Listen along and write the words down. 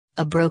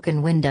A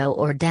broken window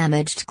or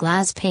damaged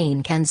glass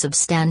pane can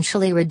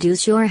substantially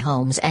reduce your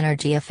home's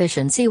energy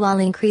efficiency while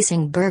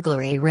increasing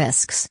burglary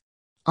risks.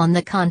 On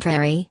the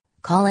contrary,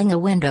 calling a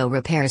window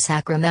repair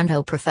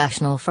Sacramento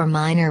professional for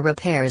minor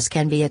repairs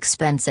can be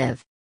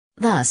expensive.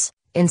 Thus,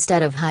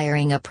 instead of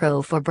hiring a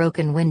pro for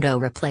broken window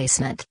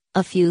replacement,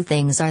 a few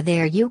things are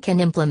there you can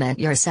implement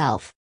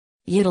yourself.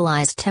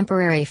 Utilize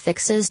temporary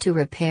fixes to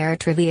repair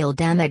trivial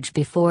damage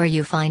before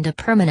you find a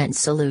permanent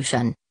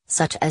solution,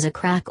 such as a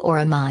crack or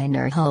a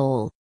minor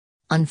hole.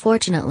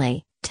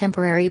 Unfortunately,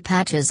 temporary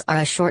patches are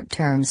a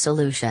short-term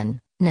solution,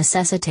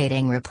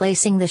 necessitating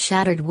replacing the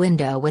shattered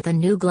window with a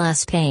new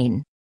glass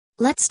pane.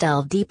 Let's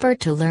delve deeper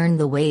to learn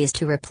the ways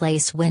to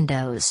replace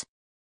windows.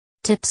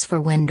 Tips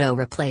for window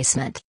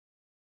replacement.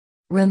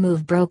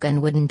 Remove broken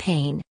wooden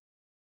pane.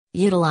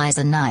 Utilize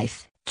a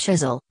knife,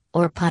 chisel,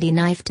 or putty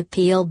knife to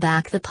peel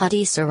back the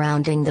putty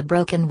surrounding the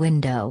broken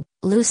window,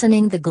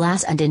 loosening the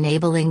glass and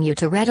enabling you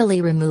to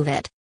readily remove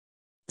it.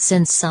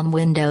 Since some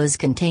windows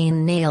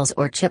contain nails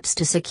or chips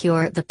to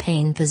secure the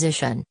pane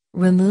position,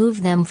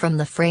 remove them from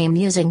the frame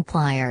using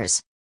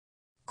pliers.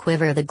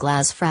 Quiver the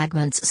glass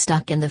fragments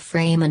stuck in the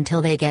frame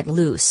until they get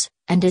loose,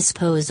 and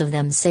dispose of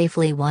them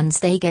safely once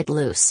they get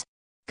loose.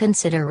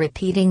 Consider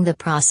repeating the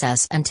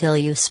process until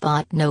you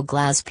spot no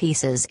glass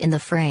pieces in the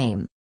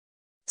frame.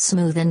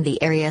 Smoothen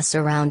the area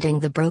surrounding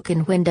the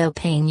broken window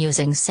pane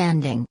using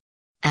sanding.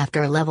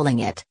 After leveling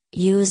it,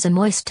 use a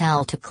moist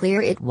towel to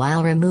clear it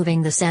while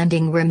removing the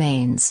sanding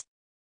remains.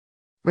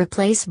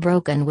 Replace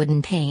broken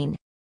wooden pane.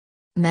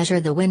 Measure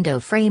the window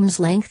frame's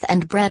length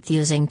and breadth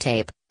using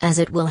tape, as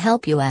it will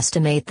help you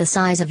estimate the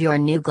size of your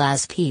new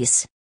glass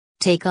piece.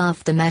 Take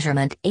off the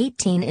measurement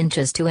 18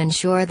 inches to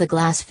ensure the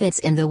glass fits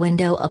in the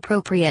window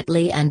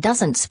appropriately and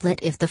doesn't split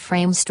if the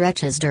frame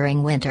stretches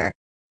during winter.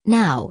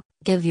 Now,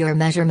 give your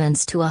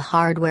measurements to a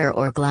hardware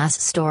or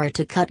glass store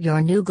to cut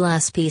your new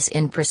glass piece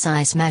in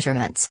precise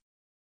measurements.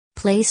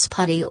 Place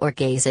putty or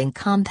glazing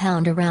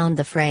compound around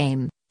the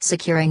frame,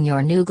 securing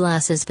your new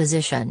glass's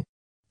position.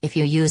 If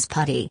you use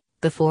putty,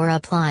 before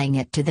applying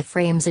it to the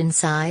frames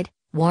inside,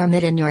 warm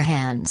it in your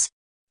hands.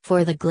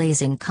 For the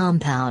glazing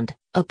compound,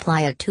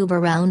 apply a tube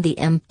around the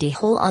empty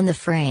hole on the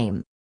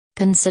frame.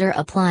 Consider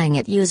applying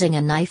it using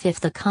a knife if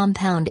the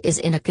compound is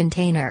in a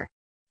container.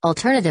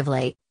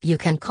 Alternatively, you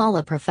can call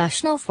a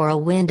professional for a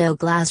window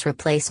glass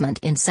replacement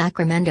in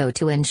Sacramento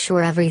to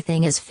ensure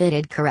everything is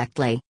fitted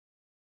correctly.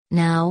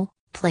 Now,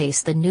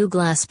 place the new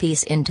glass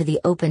piece into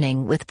the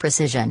opening with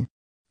precision.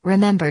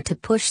 Remember to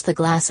push the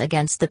glass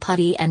against the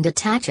putty and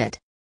attach it.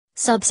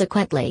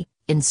 Subsequently,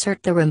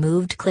 insert the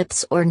removed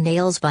clips or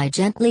nails by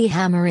gently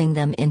hammering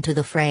them into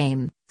the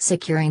frame,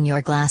 securing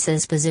your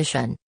glass's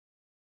position.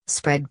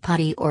 Spread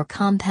putty or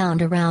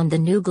compound around the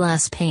new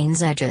glass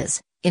pane's edges,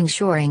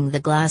 ensuring the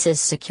glass is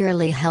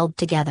securely held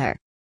together.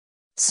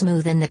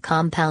 Smoothen the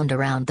compound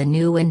around the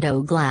new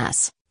window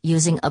glass,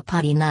 using a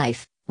putty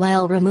knife,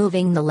 while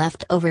removing the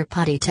leftover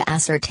putty to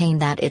ascertain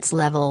that it's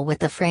level with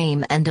the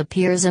frame and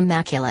appears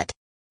immaculate.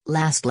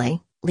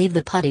 Lastly, leave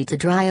the putty to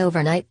dry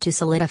overnight to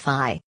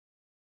solidify.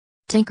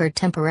 Tinker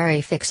temporary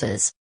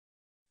fixes.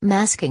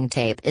 Masking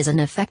tape is an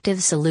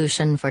effective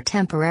solution for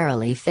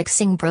temporarily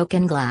fixing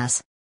broken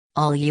glass.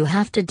 All you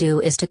have to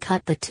do is to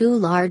cut the two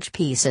large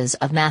pieces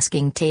of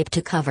masking tape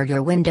to cover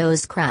your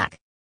window's crack.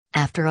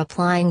 After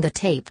applying the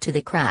tape to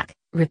the crack,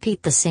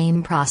 repeat the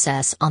same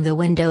process on the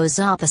window's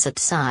opposite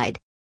side.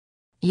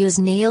 Use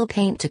nail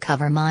paint to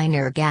cover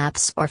minor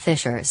gaps or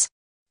fissures.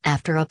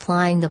 After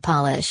applying the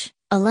polish,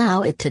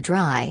 allow it to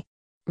dry.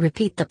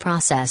 Repeat the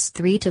process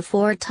 3 to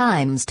 4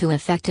 times to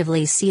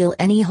effectively seal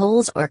any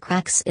holes or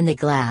cracks in the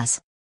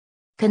glass.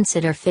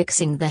 Consider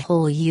fixing the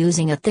hole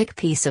using a thick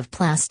piece of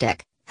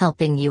plastic,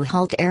 helping you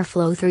halt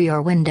airflow through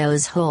your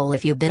window's hole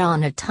if you bit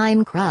on a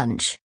time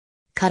crunch.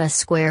 Cut a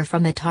square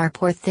from a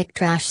tarp or thick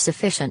trash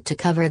sufficient to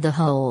cover the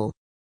hole.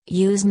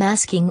 Use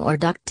masking or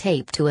duct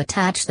tape to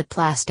attach the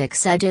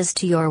plastic's edges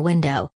to your window.